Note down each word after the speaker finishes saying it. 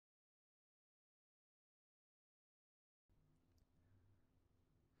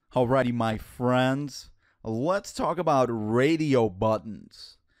Alrighty, my friends, let's talk about radio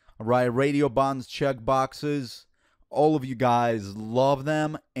buttons. Alright, radio buttons, checkboxes. All of you guys love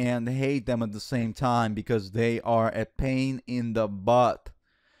them and hate them at the same time because they are a pain in the butt.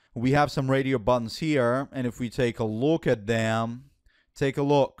 We have some radio buttons here, and if we take a look at them, take a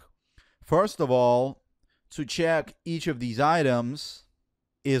look. First of all, to check each of these items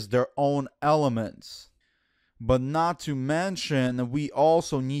is their own elements. But not to mention, we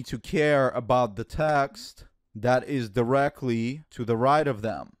also need to care about the text that is directly to the right of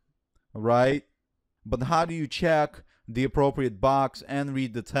them, right? But how do you check the appropriate box and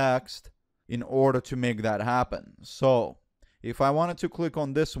read the text in order to make that happen? So, if I wanted to click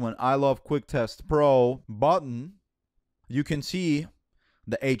on this one, I Love Quick Test Pro button, you can see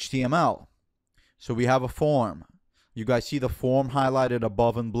the HTML. So we have a form. You guys see the form highlighted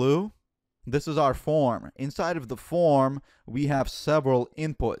above in blue? This is our form. Inside of the form, we have several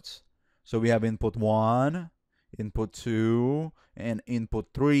inputs. So we have input 1, input 2, and input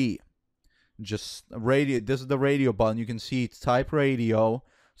 3. Just radio. This is the radio button. You can see it's type radio.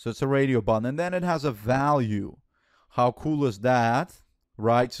 So it's a radio button. And then it has a value. How cool is that?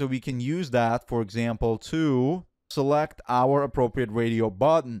 Right? So we can use that, for example, to select our appropriate radio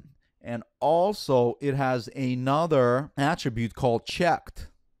button. And also, it has another attribute called checked,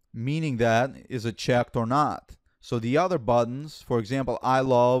 meaning that is it checked or not. So the other buttons, for example, I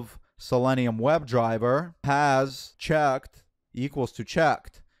Love Selenium WebDriver has checked equals to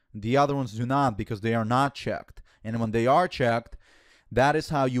checked. The other ones do not because they are not checked. And when they are checked, that is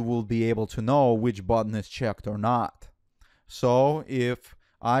how you will be able to know which button is checked or not. So if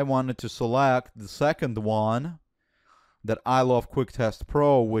I wanted to select the second one, that I Love Quick Test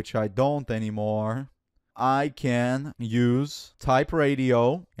Pro, which I don't anymore, I can use type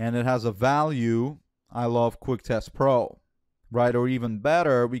radio and it has a value I Love Quick Test Pro, right? Or even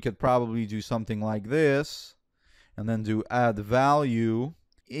better, we could probably do something like this and then do add value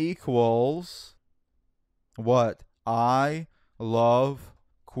equals what? I Love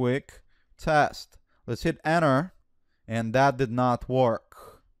Quick Test. Let's hit enter, and that did not work.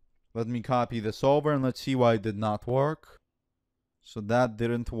 Let me copy this over and let's see why it did not work. So that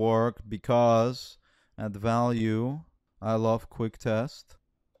didn't work because add value I Love Quick Test.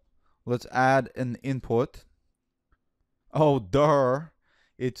 Let's add an input. Oh,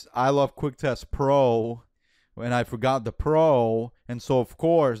 it's I Love Quick Test Pro, and I forgot the Pro, and so of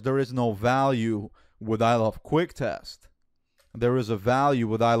course there is no value with I Love Quick Test. There is a value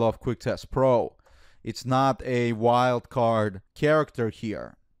with I Love Quick Test Pro. It's not a wildcard character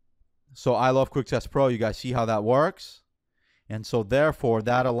here. So I Love Quick Test Pro, you guys see how that works? And so therefore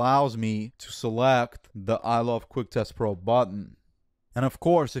that allows me to select the I Love Quick Test Pro button. And of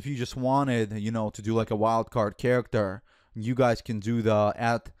course, if you just wanted, to do like a wildcard character, you guys can do the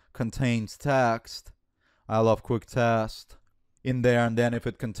at contains text, I Love Quick Test in there, and then if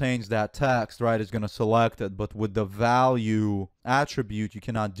it contains that text, right, it's going to select it. But with the value attribute, you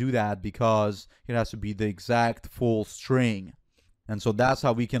cannot do that because it has to be the exact full string. And so that's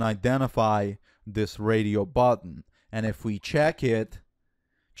how we can identify this radio button. And if we check it,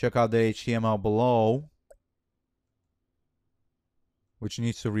 check out the HTML below, which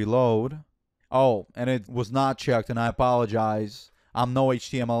needs to reload. Oh, and it was not checked, and I apologize. I'm no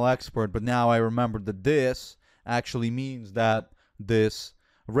HTML expert, but now I remember that this actually means that this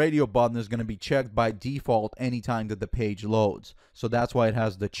radio button is going to be checked by default anytime that the page loads. So that's why it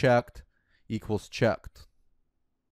has the checked equals checked.